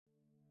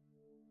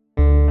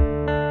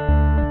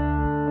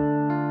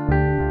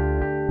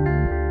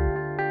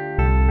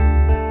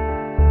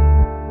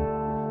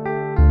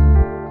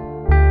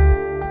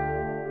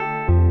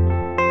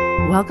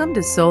Welcome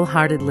to Soul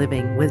Hearted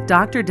Living with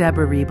Dr.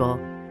 Deborah Riebel,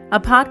 a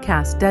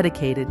podcast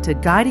dedicated to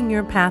guiding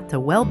your path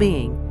to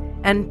well-being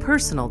and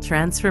personal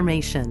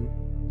transformation.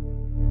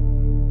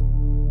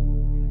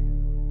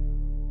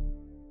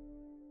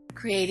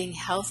 Creating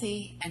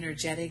healthy,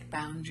 energetic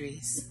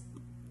boundaries.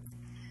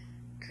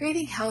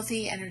 Creating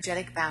healthy,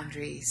 energetic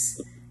boundaries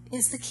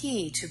is the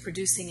key to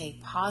producing a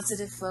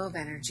positive flow of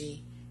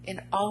energy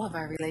in all of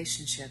our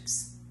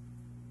relationships.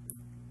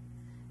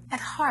 At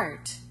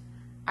heart,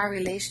 our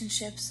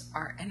relationships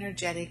are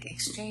energetic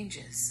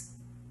exchanges,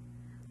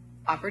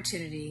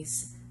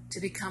 opportunities to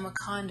become a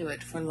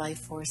conduit for life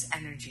force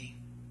energy.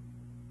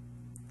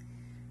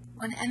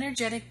 When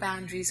energetic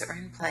boundaries are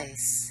in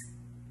place,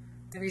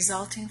 the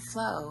resulting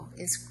flow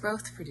is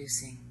growth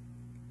producing,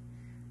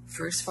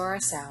 first for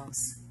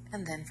ourselves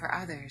and then for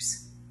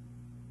others.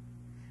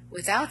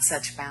 Without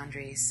such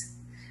boundaries,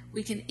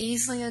 we can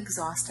easily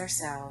exhaust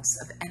ourselves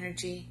of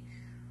energy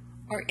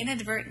or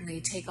inadvertently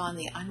take on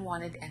the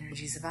unwanted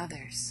energies of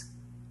others.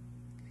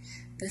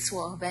 This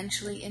will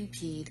eventually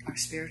impede our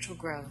spiritual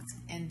growth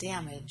and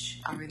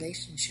damage our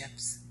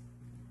relationships.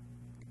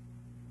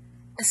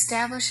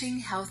 Establishing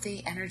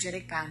healthy,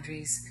 energetic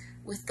boundaries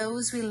with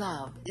those we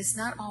love is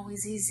not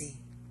always easy,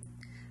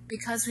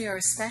 because we are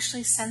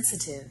especially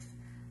sensitive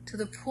to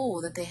the pull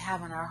that they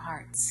have on our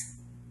hearts.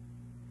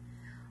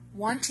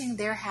 Wanting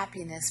their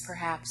happiness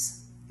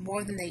perhaps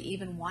more than they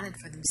even wanted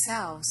for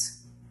themselves,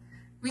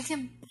 we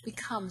can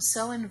become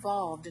so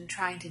involved in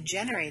trying to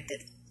generate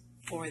it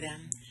for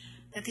them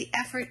that the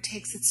effort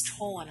takes its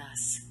toll on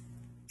us,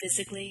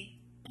 physically,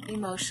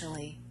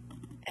 emotionally,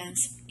 and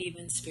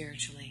even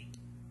spiritually.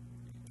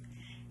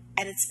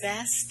 At its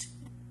best,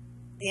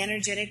 the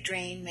energetic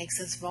drain makes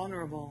us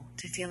vulnerable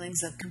to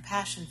feelings of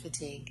compassion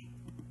fatigue.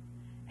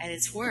 At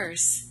its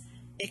worst,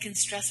 it can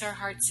stress our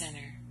heart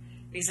center,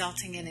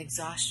 resulting in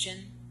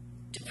exhaustion,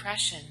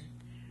 depression,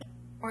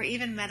 or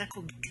even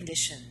medical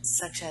conditions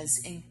such as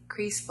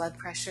increased blood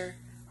pressure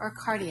or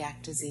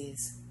cardiac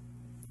disease.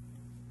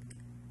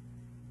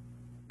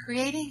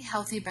 Creating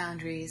healthy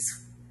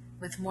boundaries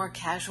with more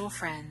casual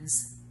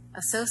friends,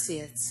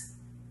 associates,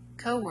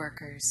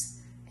 co-workers,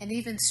 and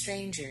even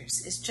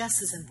strangers is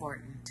just as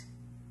important.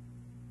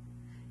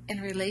 In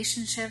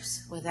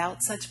relationships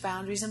without such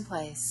boundaries in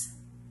place,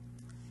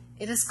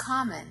 it is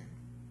common,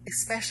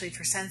 especially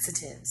for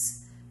sensitives,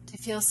 to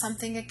feel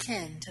something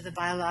akin to the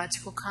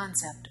biological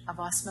concept of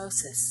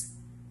osmosis,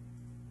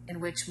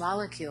 in which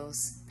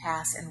molecules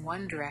pass in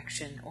one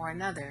direction or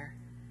another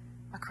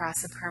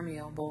across a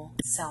permeable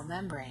cell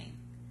membrane,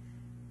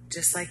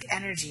 just like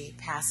energy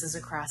passes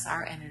across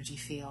our energy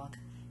field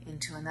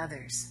into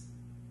another's.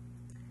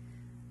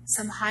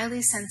 Some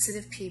highly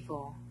sensitive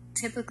people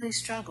typically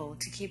struggle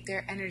to keep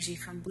their energy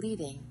from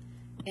bleeding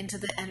into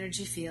the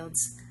energy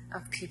fields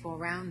of people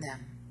around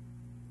them,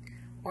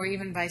 or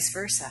even vice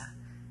versa,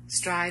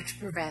 strive to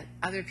prevent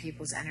other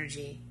people's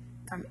energy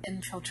from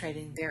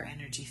infiltrating their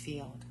energy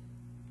field.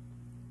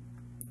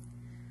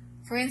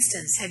 For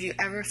instance, have you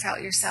ever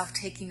felt yourself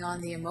taking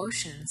on the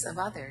emotions of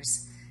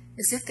others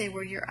as if they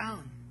were your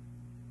own,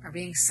 or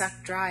being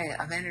sucked dry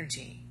of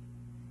energy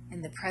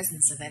in the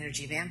presence of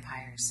energy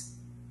vampires?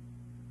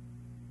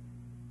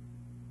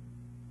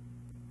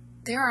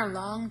 There are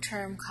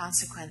long-term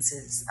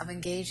consequences of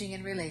engaging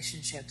in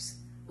relationships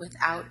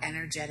without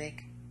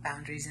energetic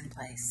boundaries in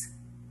place.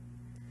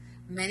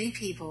 Many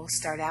people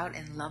start out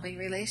in loving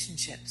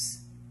relationships,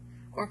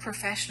 or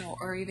professional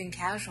or even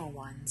casual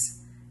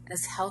ones,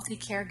 as healthy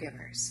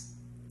caregivers.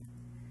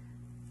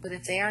 But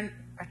if they are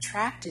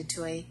attracted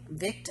to a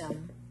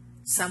victim,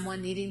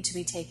 someone needing to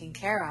be taken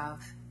care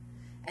of,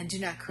 and do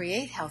not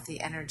create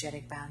healthy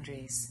energetic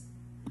boundaries,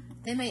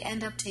 they may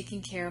end up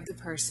taking care of the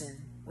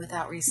person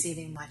without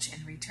receiving much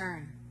in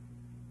return.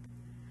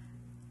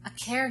 A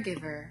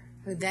caregiver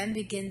who then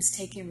begins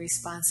taking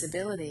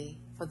responsibility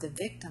for the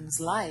victim's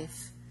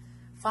life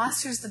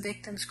fosters the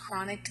victim's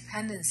chronic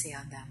dependency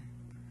on them,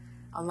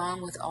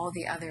 along with all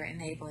the other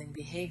enabling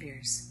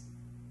behaviors.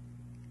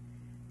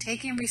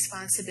 Taking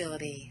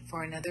responsibility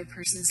for another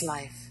person's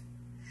life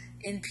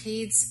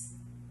impedes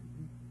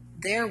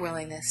their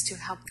willingness to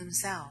help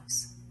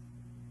themselves.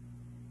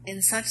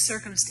 In such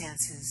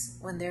circumstances,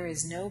 when there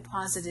is no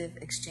positive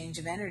exchange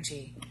of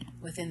energy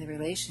within the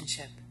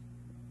relationship,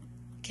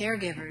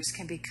 caregivers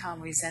can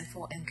become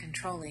resentful and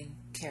controlling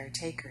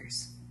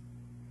caretakers.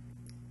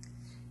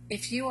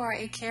 If you are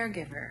a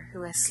caregiver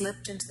who has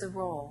slipped into the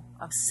role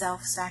of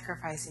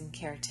self-sacrificing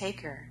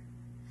caretaker,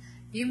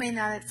 you may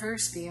not at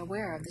first be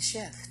aware of the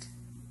shift.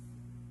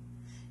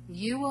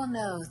 You will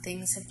know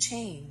things have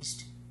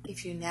changed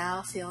if you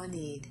now feel a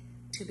need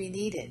to be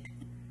needed,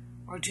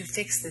 or to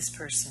fix this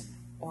person,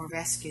 or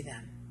rescue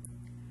them,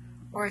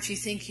 or if you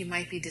think you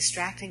might be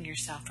distracting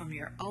yourself from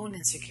your own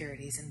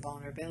insecurities and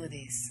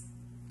vulnerabilities.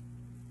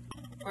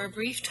 For a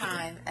brief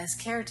time, as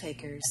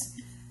caretakers,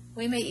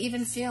 we may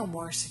even feel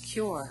more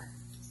secure,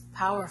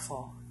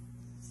 powerful,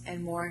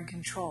 and more in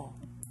control.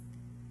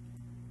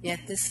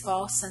 Yet this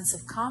false sense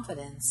of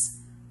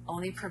confidence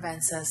only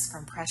prevents us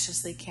from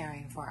preciously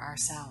caring for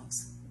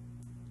ourselves.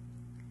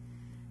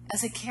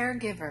 As a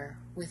caregiver,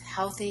 with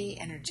healthy,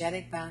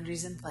 energetic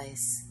boundaries in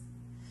place,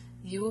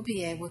 you will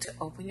be able to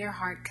open your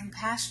heart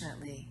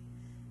compassionately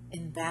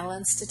in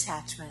balanced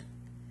detachment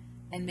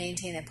and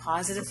maintain a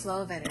positive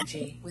flow of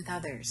energy with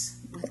others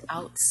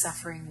without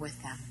suffering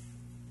with them.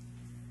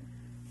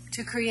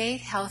 To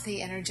create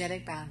healthy,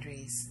 energetic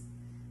boundaries,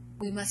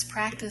 we must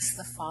practice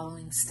the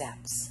following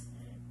steps.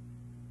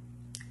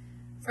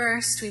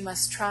 First, we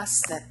must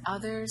trust that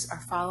others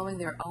are following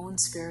their own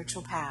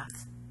spiritual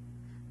path,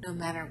 no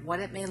matter what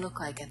it may look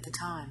like at the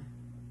time.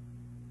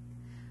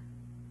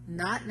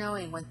 Not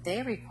knowing what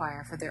they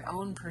require for their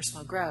own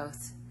personal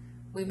growth,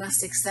 we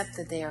must accept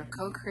that they are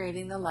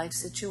co-creating the life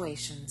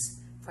situations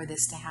for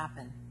this to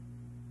happen.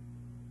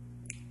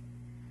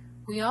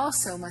 We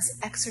also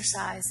must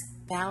exercise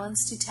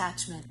balanced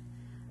detachment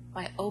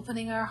by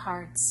opening our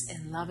hearts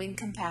in loving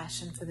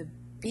compassion for the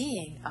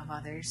being of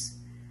others,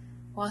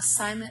 while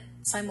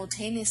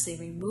simultaneously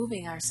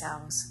removing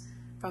ourselves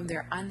from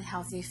their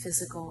unhealthy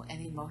physical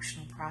and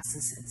emotional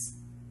processes.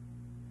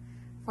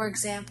 For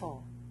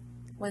example,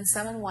 when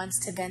someone wants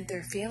to vent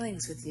their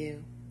feelings with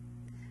you,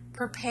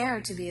 prepare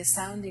to be a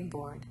sounding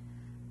board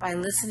by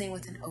listening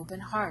with an open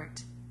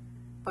heart,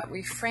 but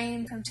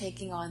refrain from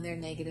taking on their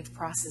negative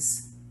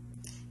process,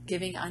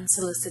 giving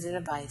unsolicited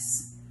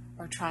advice,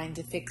 or trying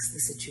to fix the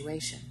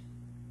situation.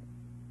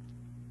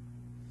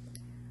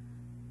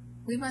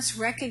 We must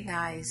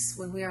recognize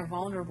when we are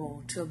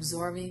vulnerable to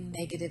absorbing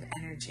negative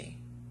energy.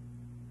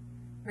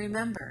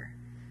 Remember,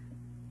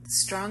 the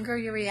stronger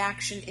your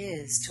reaction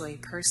is to a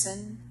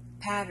person,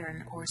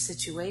 pattern, or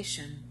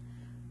situation,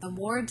 the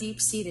more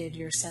deep-seated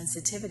your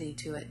sensitivity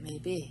to it may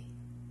be.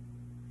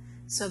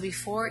 So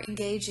before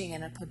engaging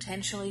in a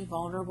potentially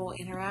vulnerable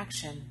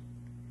interaction,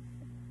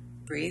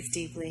 breathe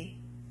deeply,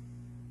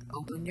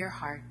 open your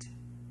heart,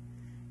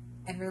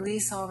 and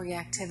release all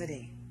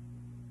reactivity,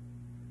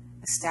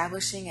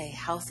 establishing a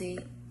healthy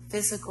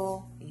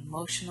physical,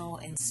 emotional,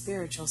 and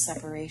spiritual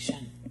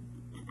separation.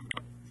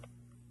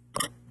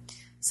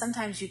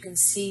 Sometimes you can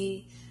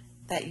see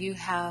that you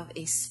have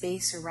a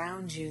space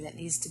around you that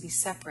needs to be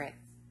separate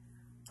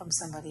from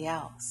somebody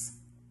else.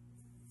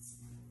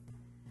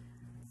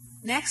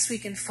 Next, we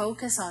can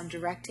focus on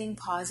directing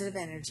positive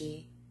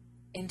energy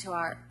into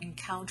our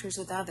encounters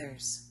with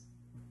others.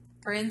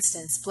 For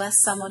instance,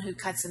 bless someone who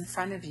cuts in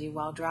front of you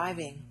while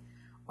driving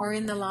or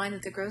in the line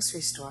at the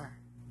grocery store.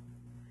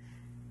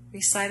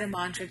 Recite a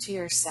mantra to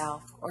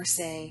yourself or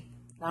say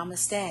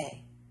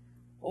Namaste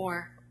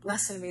or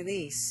bless and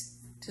release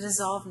to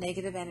dissolve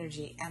negative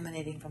energy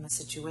emanating from a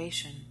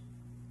situation.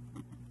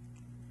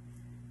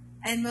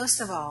 And most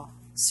of all,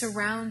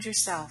 surround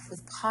yourself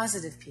with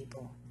positive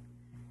people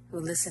who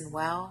listen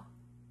well,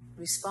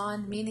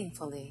 respond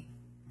meaningfully,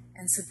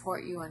 and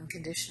support you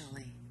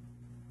unconditionally.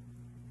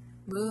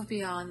 Move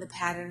beyond the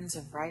patterns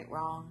of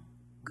right-wrong,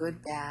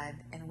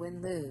 good-bad, and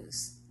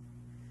win-lose.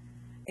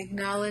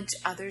 Acknowledge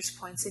others'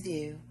 points of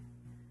view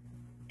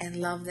and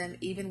love them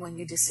even when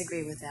you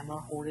disagree with them or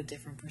hold a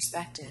different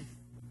perspective.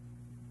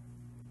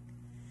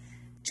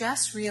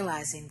 Just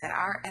realizing that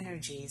our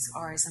energies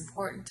are as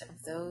important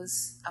as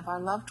those of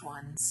our loved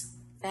ones,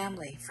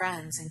 family,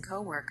 friends, and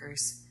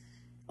co-workers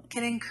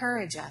can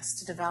encourage us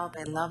to develop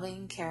a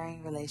loving,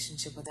 caring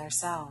relationship with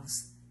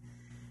ourselves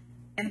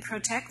and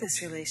protect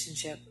this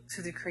relationship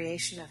through the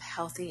creation of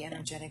healthy,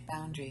 energetic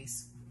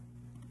boundaries.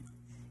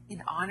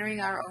 In honoring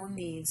our own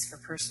needs for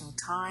personal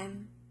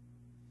time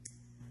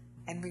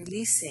and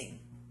releasing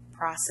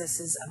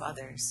processes of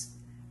others,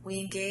 we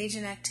engage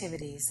in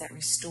activities that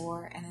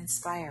restore and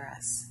inspire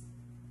us.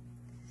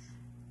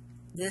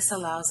 This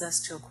allows us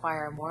to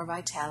acquire more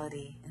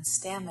vitality and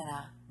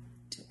stamina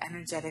to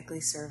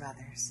energetically serve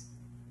others.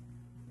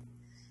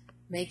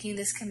 Making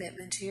this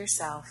commitment to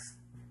yourself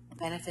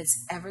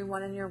benefits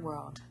everyone in your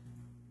world,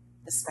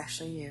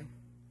 especially you.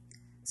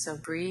 So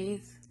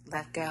breathe,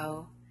 let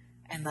go,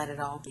 and let it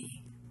all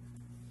be.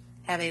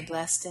 Have a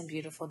blessed and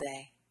beautiful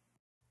day.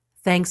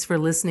 Thanks for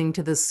listening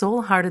to the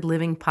Soul Hearted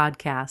Living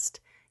podcast.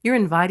 You're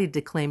invited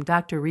to claim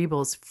Dr.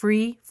 Riebel's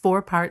free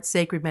 4-part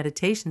sacred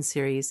meditation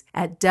series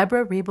at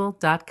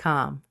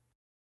deborahriebel.com.